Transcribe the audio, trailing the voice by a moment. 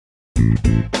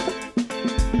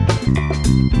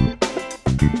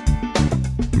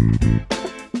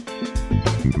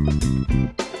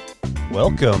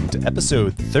Welcome to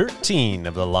episode 13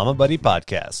 of the Llama Buddy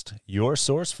podcast, your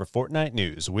source for Fortnite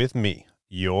news with me,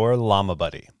 your Llama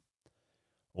Buddy.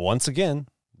 Once again,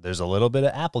 there's a little bit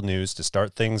of Apple news to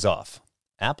start things off.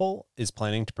 Apple is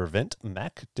planning to prevent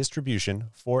Mac distribution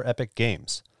for Epic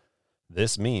Games.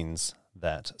 This means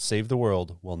that Save the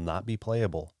World will not be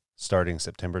playable starting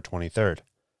September 23rd.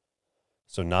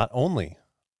 So not only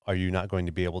are you not going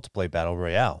to be able to play Battle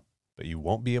Royale, but you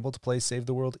won't be able to play Save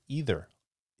the World either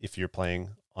if you're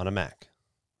playing on a Mac.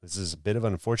 This is a bit of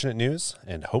unfortunate news,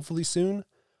 and hopefully soon,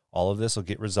 all of this will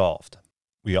get resolved.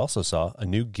 We also saw a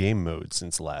new game mode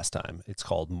since last time. It's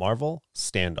called Marvel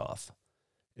Standoff.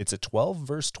 It's a 12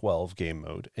 versus 12 game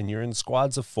mode, and you're in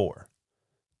squads of 4.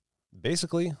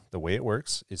 Basically, the way it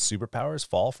works is superpowers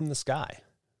fall from the sky,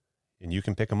 and you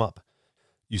can pick them up.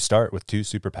 You start with 2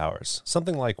 superpowers,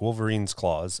 something like Wolverine's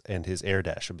claws and his air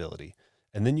dash ability,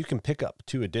 and then you can pick up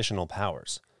 2 additional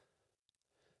powers.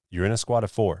 You're in a squad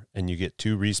of 4, and you get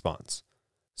 2 respawns.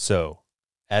 So,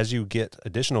 as you get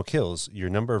additional kills, your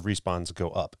number of respawns go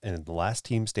up, and the last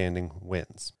team standing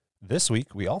wins. This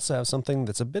week, we also have something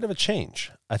that's a bit of a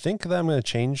change. I think that I'm going to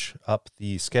change up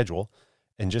the schedule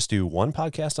and just do 1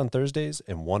 podcast on Thursdays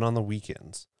and 1 on the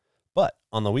weekends. But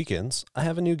on the weekends, I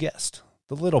have a new guest,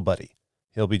 the Little Buddy.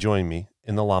 He'll be joining me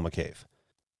in the Llama Cave.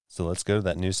 So let's go to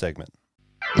that new segment.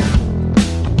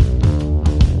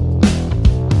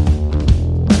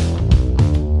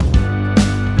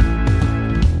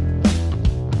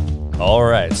 All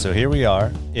right, so here we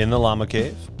are in the Llama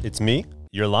Cave. It's me,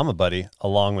 your Llama Buddy,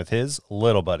 along with his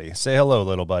Little Buddy. Say hello,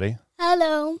 Little Buddy.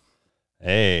 Hello.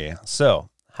 Hey, so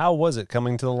how was it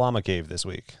coming to the Llama Cave this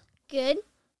week? Good.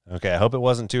 Okay, I hope it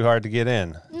wasn't too hard to get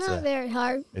in. Not very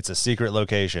hard. It's a secret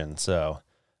location, so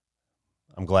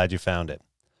I'm glad you found it.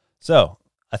 So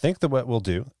I think that what we'll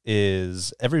do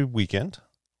is every weekend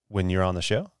when you're on the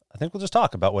show, I think we'll just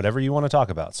talk about whatever you want to talk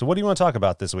about. So what do you want to talk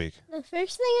about this week? The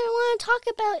first thing I want to talk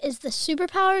about is the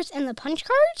superpowers and the punch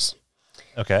cards.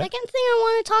 Okay. Second thing I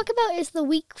want to talk about is the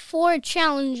week 4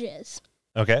 challenges.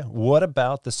 Okay. What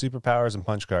about the superpowers and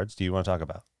punch cards do you want to talk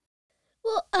about?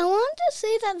 Well, I want to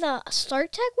say that the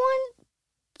Start Tech one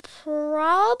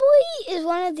probably is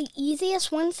one of the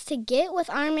easiest ones to get with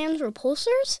Iron Man's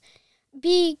repulsors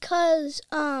because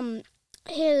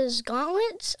his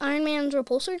gauntlets, Iron Man's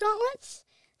repulsor gauntlets,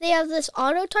 they have this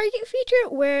auto-target feature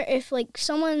where if, like,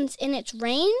 someone's in its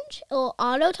range, it will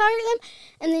auto-target them,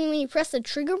 and then when you press the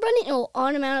trigger button, it will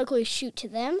automatically shoot to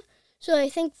them. So I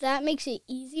think that makes it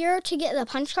easier to get the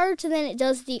punch cards than it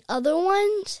does the other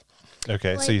ones.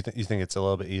 Okay, like, so you think it's a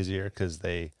little bit easier because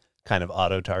they kind of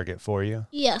auto-target for you?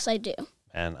 Yes, I do.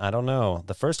 And I don't know,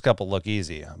 the first couple look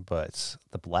easy, but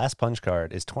the last punch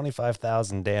card is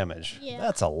 25,000 damage. Yeah.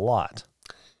 That's a lot.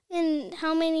 And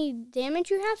how many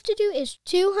damage you have to do is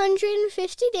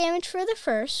 250 damage for the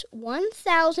first,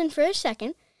 1,000 for the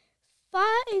second,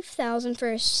 5,000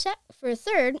 for a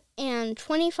third, and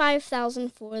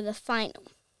 25,000 for the final.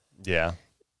 Yeah.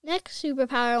 Next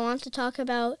superpower I want to talk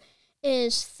about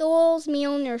is Thor's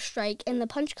Mjolnir Strike, and the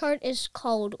punch card is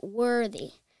called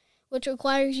Worthy, which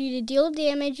requires you to deal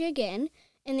damage again,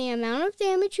 and the amount of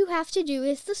damage you have to do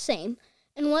is the same.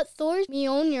 And what Thor's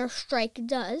Mjolnir Strike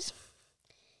does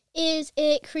is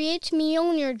it creates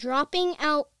Mjolnir dropping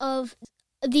out of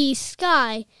the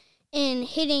sky and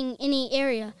hitting any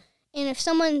area. And if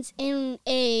someone's in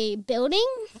a building,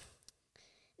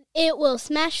 it will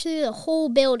smash through the whole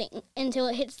building until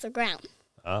it hits the ground.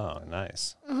 Oh,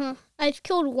 nice. I've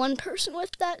killed one person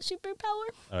with that superpower.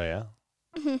 Oh, yeah?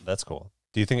 Mm-hmm. That's cool.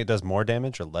 Do you think it does more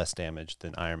damage or less damage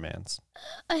than Iron Man's?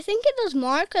 I think it does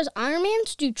more because Iron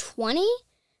Man's do 20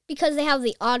 because they have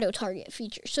the auto-target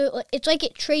feature. So it's like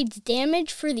it trades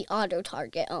damage for the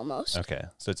auto-target almost. Okay,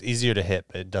 so it's easier to hit,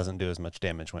 but it doesn't do as much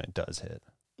damage when it does hit.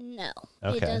 No,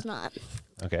 Okay. It does not.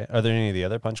 Okay, are there any of the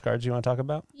other punch cards you want to talk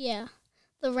about? Yeah.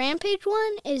 The Rampage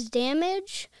one is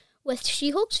damage with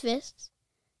She-Hulk's fists.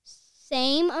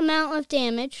 Same amount of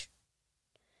damage,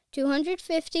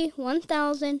 250,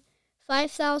 1,000,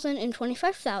 5,000, and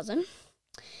 25,000.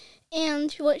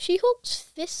 And what She-Hulk's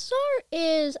fists are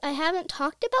is, I haven't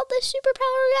talked about this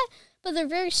superpower yet, but they're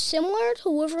very similar to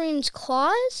Wolverine's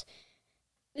claws.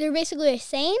 They're basically the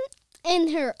same.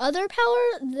 And her other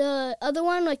power, the other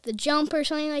one, like the jump or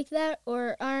something like that,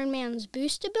 or Iron Man's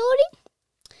boost ability,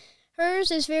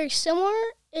 hers is very similar.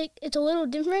 It's a little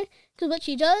different, because what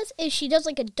she does is she does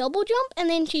like a double jump, and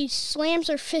then she slams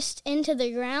her fist into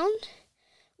the ground.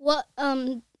 What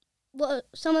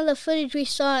some of the footage we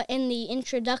saw in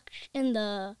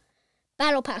the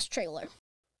Battle Pass trailer.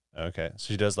 Okay.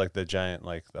 So she does like the giant,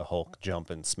 like the Hulk jump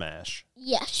and smash.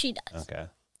 Yes, she does. Okay.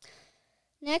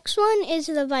 Next one is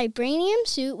the vibranium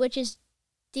suit, which is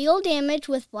deal damage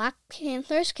with Black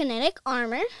Panther's kinetic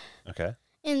armor. Okay.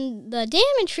 And the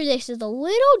damage for this is a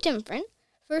little different.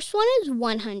 First one is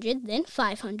 100, then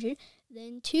 500,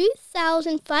 then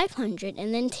 2,500,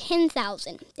 and then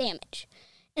 10,000 damage.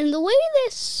 And the way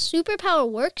this superpower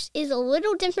works is a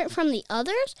little different from the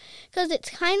others because it's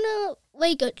kind of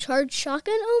like a charged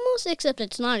shotgun almost, except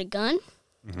it's not a gun.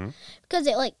 Mm-hmm. Because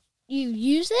it you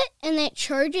use it and then it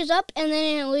charges up, and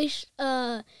then it releases,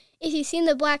 if you've seen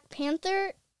the Black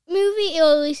Panther movie, it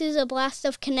releases a blast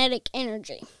of kinetic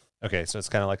energy. Okay, so it's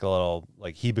kind of like a little,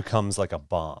 like he becomes like a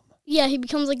bomb. Yeah, he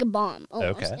becomes like a bomb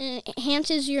almost. Okay. And it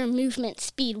enhances your movement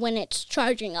speed when it's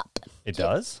charging up. It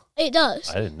does? It does.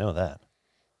 I didn't know that.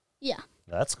 Yeah.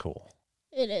 That's cool.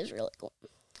 It is really cool.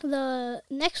 The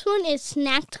next one is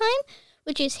Snack Time,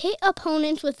 which is hit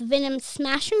opponents with Venom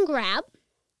Smash and Grab.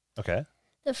 Okay.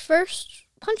 The first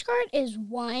punch card is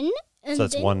 1. And so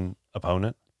that's one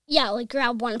opponent? Yeah, like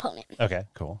grab one opponent. Okay,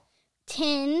 cool.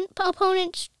 10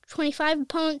 opponents, 25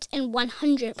 opponents, and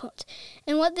 100 opponents.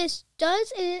 And what this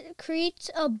does is it creates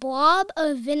a blob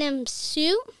of Venom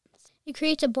suit. It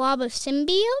creates a blob of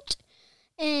symbiote,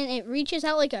 and it reaches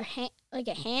out like a hand,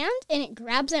 and it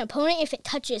grabs an opponent if it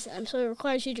touches them. So it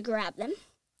requires you to grab them.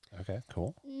 Okay,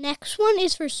 cool. Next one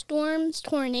is for Storm's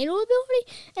tornado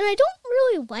ability, and I don't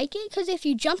really like it because if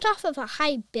you jumped off of a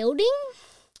high building,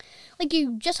 like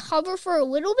you just hover for a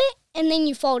little bit and then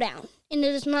you fall down, and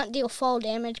it does not deal fall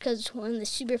damage because it's one of the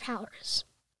superpowers.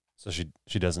 So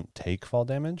she doesn't take fall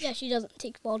damage? Yeah, she doesn't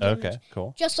take fall damage. Okay,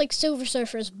 cool. Just like Silver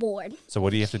Surfer's board. So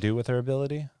what do you have to do with her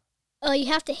ability? You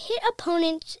have to hit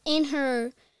opponents in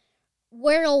her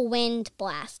whirlwind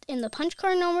blast, and the punch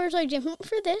card numbers are different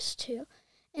for this too.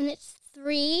 And it's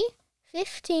 3,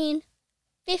 15,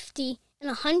 50, and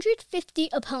 150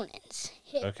 opponents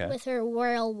hit with her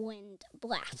whirlwind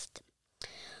blast.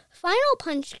 Final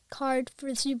punch card for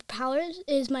the superpowers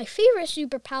is my favorite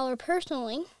superpower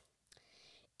personally,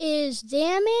 is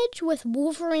damage with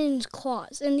Wolverine's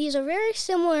claws. And these are very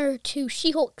similar to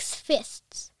She-Hulk's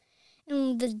fists.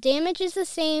 And the damage is the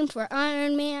same for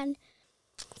Iron Man,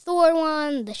 Thor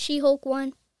one, the She-Hulk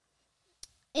one.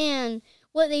 And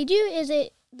what they do is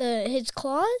his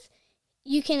claws,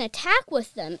 you can attack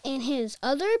with them. And his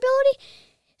other ability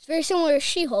is very similar to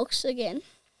She-Hulk's again.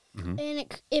 Mm-hmm.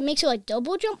 And it makes it like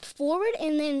double jump forward,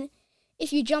 and then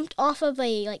if you jumped off of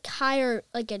a higher,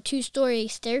 like a 2-story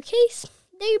staircase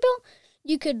that you built,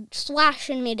 you could slash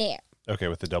in midair. Okay,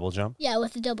 with the double jump? Yeah,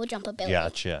 with the double jump ability.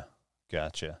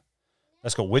 Gotcha.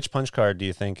 Let's go. Which punch card do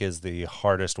you think is the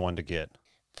hardest one to get?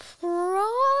 Probably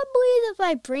the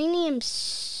vibranium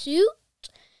suit,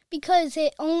 because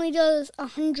it only does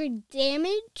 100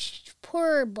 damage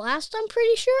per blast, I'm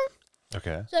pretty sure.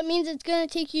 Okay. So that means it's going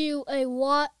to take you a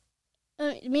lot.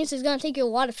 It means it's going to take you a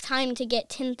lot of time to get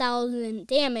 10,000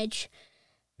 damage.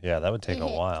 Yeah, that would take a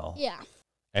while. Yeah.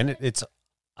 And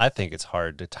I think it's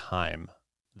hard to time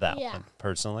that one,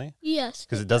 personally. Yes.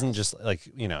 Because it doesn't just, like,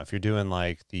 if you're doing,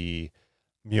 like, the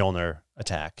Mjolnir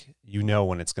attack,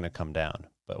 when it's going to come down.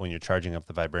 But when you're charging up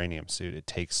the vibranium suit, it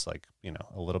takes, like,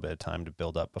 a little bit of time to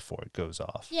build up before it goes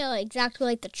off. Yeah, exactly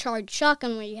like the charged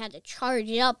shotgun where you had to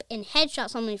charge it up and headshot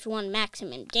someone if you want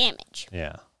maximum damage.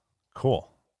 Yeah. Cool.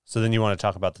 So then you want to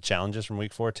talk about the challenges from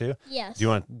week 4 too? Yes. Do you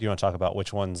want to talk about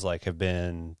which ones have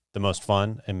been the most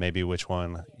fun and maybe which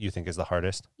one you think is the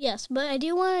hardest? Yes, but I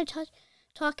do want to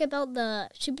talk about the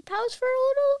superpowers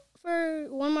for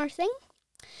one more thing.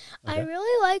 Okay. I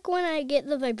really like when I get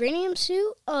the vibranium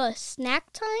suit,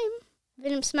 Snack Time,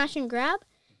 Venom Smash and Grab,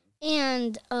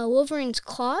 and Wolverine's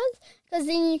claws, because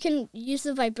then you can use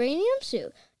the vibranium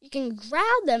suit. You can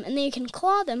grab them and then you can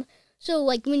claw them. So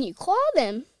when you claw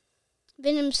them,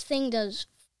 Venom's thing does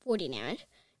 40 damage.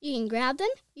 You can grab them,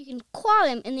 you can claw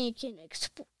them, and then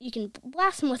you can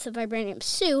blast them with the vibranium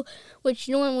suit, which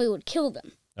normally would kill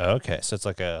them. Okay, so it's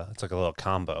like a little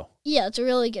combo. Yeah, it's a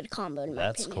really good combo in my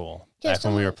opinion. That's cool. Back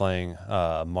when we were playing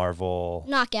Marvel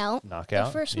Knockout, the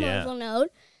first Marvel node,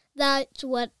 that's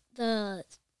what the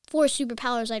 4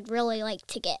 superpowers I'd really like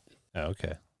to get.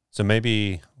 Okay, so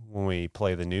maybe when we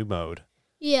play the new mode,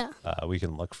 we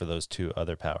can look for those 2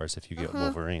 other powers if you get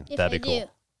Wolverine. That'd be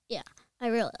cool. Yeah, I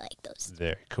really like those.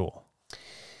 Very cool.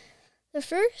 The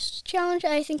first challenge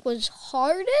I think was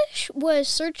hardish was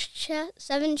search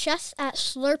 7 chests at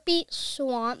Slurpy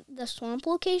Swamp, the swamp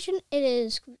location. It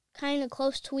is kind of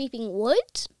close to Weeping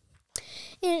Woods.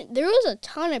 And there was a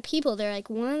ton of people there.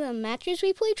 One of the matches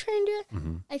we played trying to do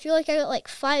it, I feel like I got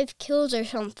 5 kills or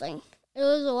something. It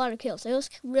was a lot of kills. It was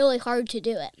really hard to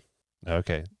do it.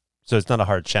 Okay. So it's not a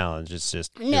hard challenge. It's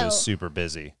just it No. was super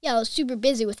busy. Yeah, I was super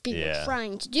busy with people Yeah.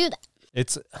 trying to do that.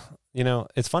 It's,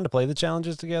 it's fun to play the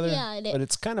challenges together. Yeah, it is. But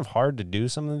it's kind of hard to do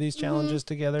some of these challenges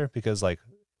together because, like,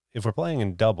 if we're playing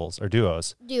in doubles or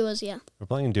duos, Yeah. we're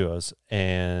playing in duos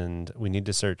and we need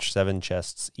to search 7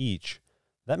 chests each.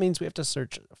 That means we have to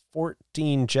search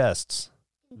 14 chests.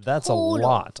 That's Total. a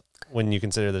lot when you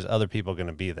consider there's other people going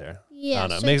to be there. Yeah. I don't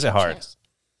know. It makes it hard.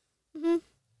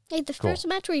 Like the Cool. first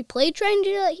match where he played trying to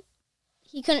do that,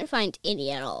 he couldn't find any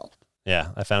at all.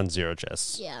 Yeah, I found 0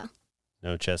 chests. Yeah.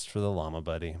 No chest for the llama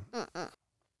buddy.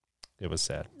 It was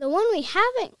sad.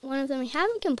 One of them we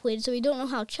haven't completed, so we don't know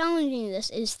how challenging this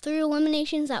is, 3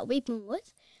 eliminations at Weeping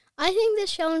Woods. I think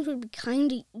this challenge would be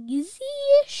kind of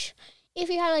easy-ish if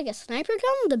you had like a sniper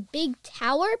gun with a big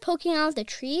tower poking out of the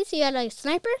trees. So you had like a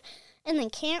sniper and then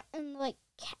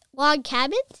log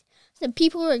cabins. So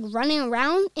people were like running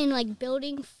around and like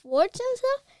building forts and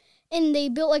stuff. And they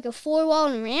built like a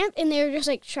 4-wall ramp, and they were just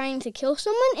like trying to kill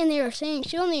someone, and they were saying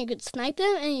shield, and you could snipe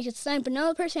them, and you could snipe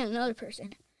another person and another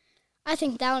person. I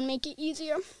think that would make it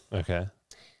easier. Okay.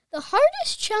 The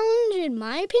hardest challenge, in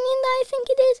my opinion, that I think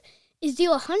it is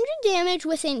deal 100 damage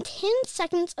within 10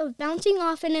 seconds of bouncing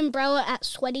off an umbrella at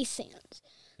Sweaty Sands.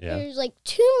 Yeah. There's like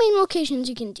 2 main locations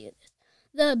you can do this.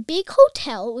 The Big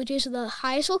Hotel, which is the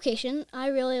highest location. I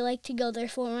really like to go there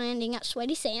for landing at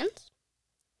Sweaty Sands.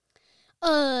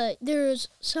 There's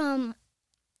some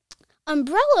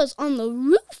umbrellas on the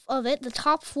roof of it, the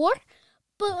top floor,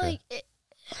 but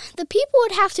the people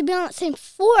would have to be on the same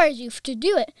floor as you to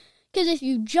do it. Because if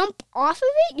you jump off of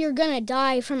it, you're gonna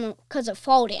die because of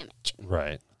fall damage.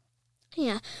 Right.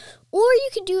 Yeah, or you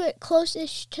could do it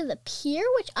closest to the pier,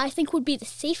 which I think would be the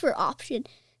safer option,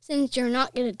 since you're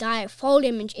not gonna die of fall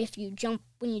damage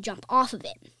when you jump off of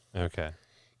it. Okay.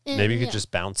 And, Maybe you could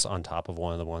just bounce on top of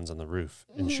one of the ones on the roof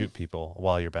and shoot people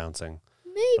while you're bouncing.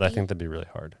 Maybe. But I think that'd be really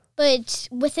hard. But it's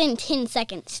within 10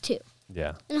 seconds, too.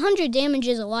 Yeah. And 100 damage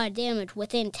is a lot of damage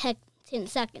within 10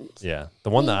 seconds. Yeah.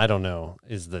 The one that I don't know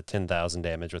is the 10,000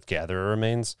 damage with Gatherer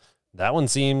Remains. That one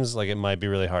seems like it might be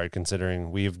really hard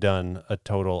considering we've done a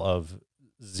total of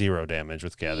 0 damage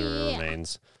with Gatherer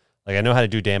Remains. Like, I know how to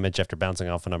do damage after bouncing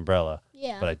off an umbrella.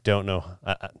 Yeah. But I don't know.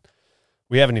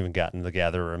 We haven't even gotten the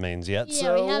Gatherer Remains yet, Yeah,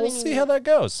 so we'll see how that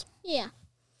goes. Yeah.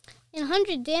 And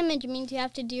 100 damage means you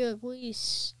have to do at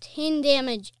least 10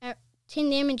 damage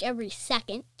every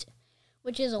second,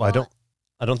 which is a lot.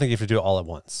 I don't think you have to do it all at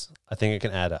once. I think it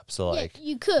can add up. So, like,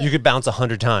 you could. You could bounce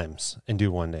 100 times and do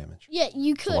 1 damage. Yeah,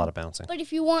 you could. It's a lot of bouncing. But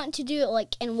if you want to do it,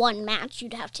 like, in one match,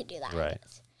 you'd have to do that. Right.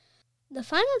 The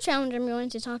final challenge I'm going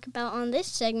to talk about on this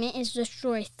segment is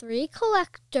destroy 3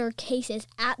 collector cases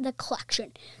at the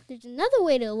collection. There's another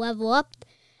way to level up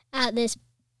at this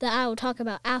that I will talk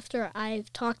about after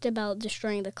I've talked about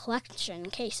destroying the collection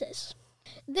cases.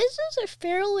 This is a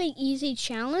fairly easy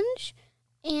challenge,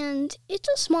 and it's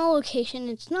a small location.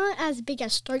 It's not as big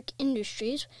as Stark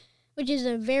Industries, which is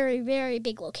a very, very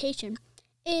big location.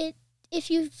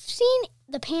 If you've seen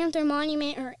the Panther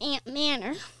Monument or Ant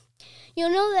Manor, you'll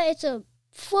know that it's a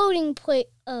floating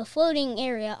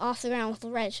area off the ground with a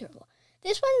red circle.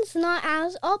 This one's not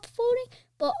as up floating,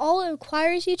 but all it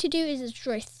requires you to do is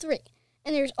destroy 3.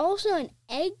 And there's also an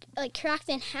egg, like, cracked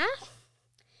in half,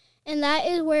 and that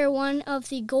is where one of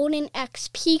the golden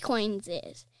XP coins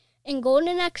is. And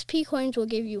golden XP coins will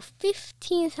give you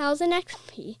 15,000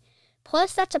 XP,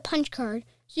 plus that's a punch card,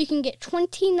 so you can get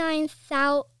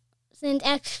 29,000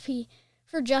 XP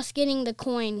for just getting the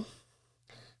coin.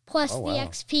 Plus the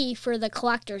XP for the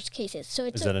collector's cases. So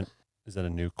it's is that a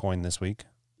new coin this week?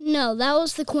 No, that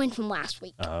was the coin from last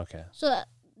week. Oh, okay. So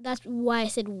that's why I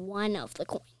said one of the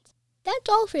coins. That's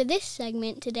all for this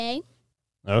segment today.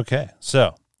 Okay.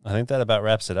 So I think that about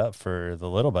wraps it up for the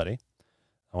little buddy.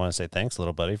 I want to say thanks,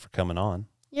 little buddy, for coming on.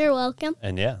 You're welcome.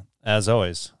 And yeah, as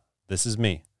always, this is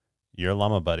me, your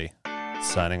llama buddy,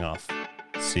 signing off.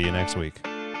 See you next week.